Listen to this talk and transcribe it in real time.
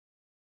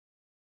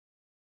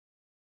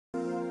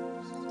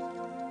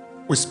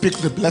We speak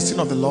the blessing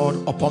of the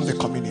Lord upon the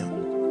communion.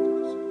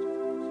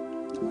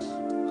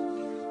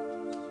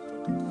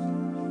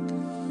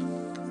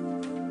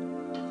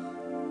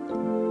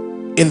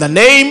 In the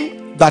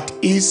name that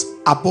is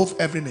above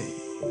every name,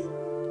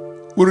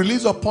 we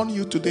release upon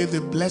you today the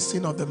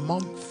blessing of the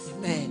month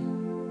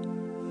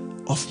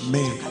of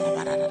May.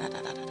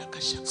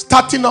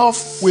 Starting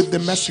off with the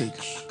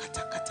message.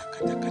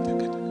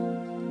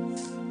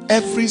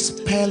 Every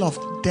spell of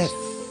death,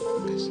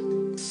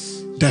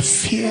 the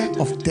fear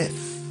of death,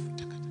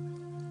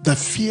 the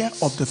fear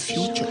of the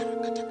future,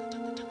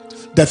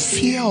 the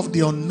fear of the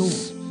unknown,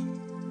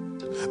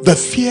 the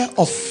fear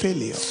of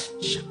failure,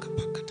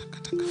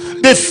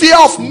 the fear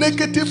of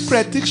negative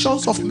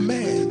predictions of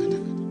men,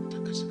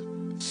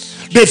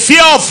 the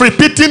fear of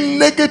repeating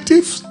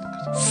negative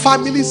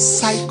family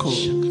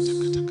cycles,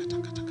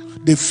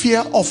 the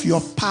fear of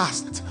your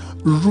past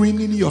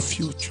ruining your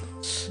future,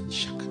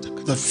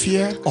 the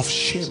fear of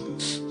shame,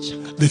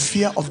 the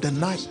fear of the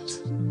night,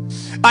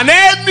 and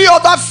any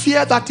other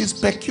fear that is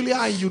peculiar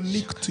and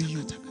unique to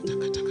you.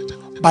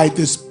 By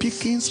the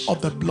speakings of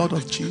the blood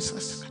of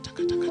Jesus,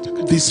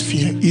 this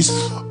fear is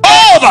over.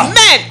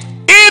 Amen.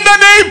 In the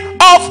name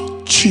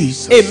of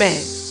Jesus.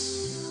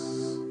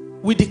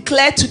 Amen. We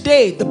declare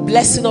today the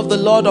blessing of the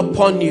Lord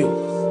upon you.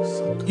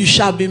 You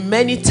shall be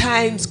many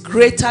times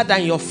greater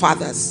than your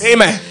fathers.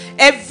 Amen.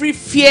 Every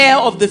fear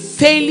of the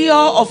failure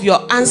of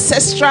your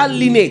ancestral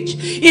lineage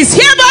is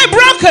hereby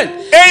broken.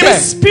 Amen. The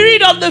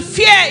spirit of the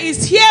fear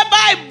is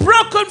hereby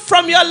broken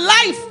from your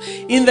life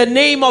in the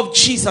name of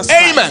Jesus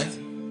Christ.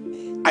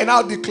 Amen. I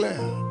now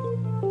declare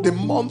the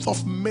month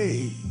of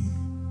May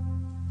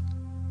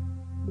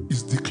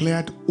is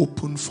declared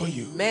open for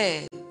you.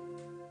 Amen.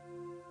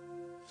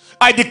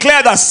 I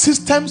declare that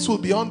systems will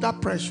be under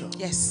pressure.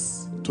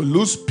 Yes. To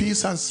lose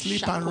peace and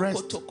sleep and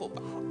rest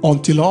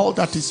until all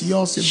that is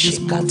yours in this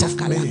month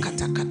of May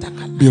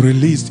be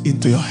released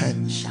into your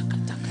hands. In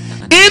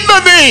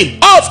the name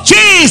of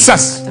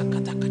Jesus,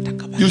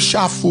 you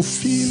shall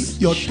fulfill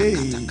your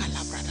days,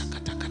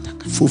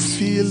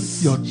 fulfill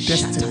your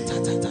destiny,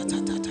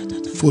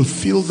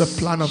 fulfill the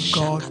plan of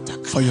God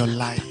for your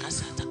life.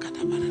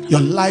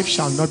 Your life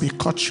shall not be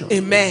cut short.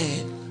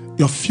 Amen.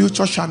 Your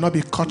future shall not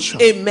be cut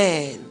short.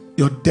 Amen.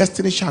 Your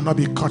destiny shall not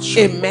be cut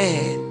short.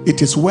 Amen.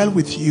 It is well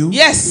with you.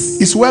 Yes.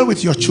 It's well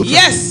with your children.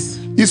 Yes.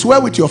 It's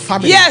well with your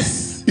family.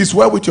 Yes. It's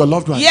well with your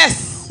loved ones.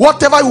 Yes.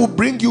 Whatever will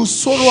bring you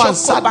sorrow and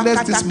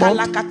sadness this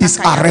month is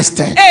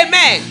arrested.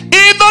 Amen.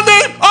 In the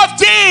name of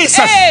Jesus.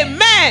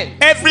 Amen.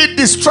 Every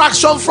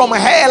distraction from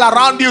hell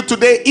around you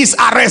today is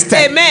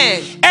arrested.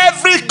 Amen.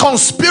 Every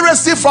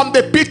conspiracy from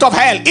the pit of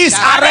hell is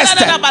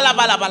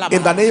arrested.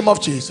 In the name of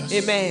Jesus.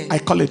 Amen. I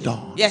call it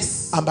done.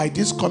 Yes. And by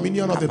this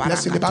communion of the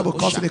blessing, the Bible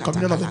calls it the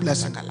communion of the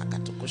blessing.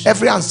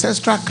 Every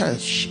ancestral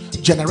curse,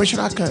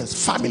 generational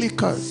curse, family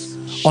curse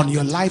on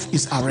your life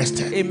is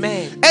arrested.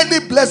 Amen.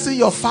 Any blessing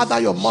your father,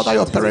 your mother,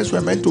 your parents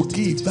were meant to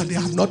give that they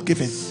have not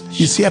given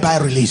is hereby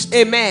released.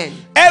 Amen.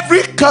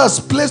 Every curse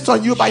placed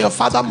on you by your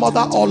father,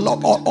 mother,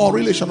 or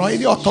relation, or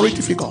any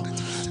authority figure,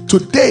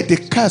 today the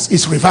curse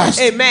is reversed.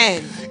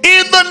 Amen.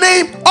 In the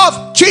name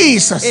of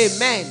Jesus.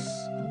 Amen.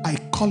 I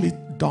call it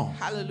done.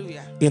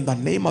 Hallelujah. In the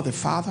name of the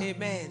Father,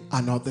 Amen,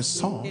 and of the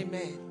Son,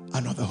 amen,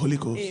 and of the Holy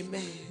Ghost.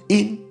 amen.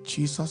 In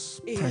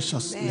Jesus'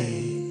 precious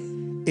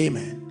name.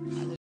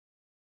 Amen.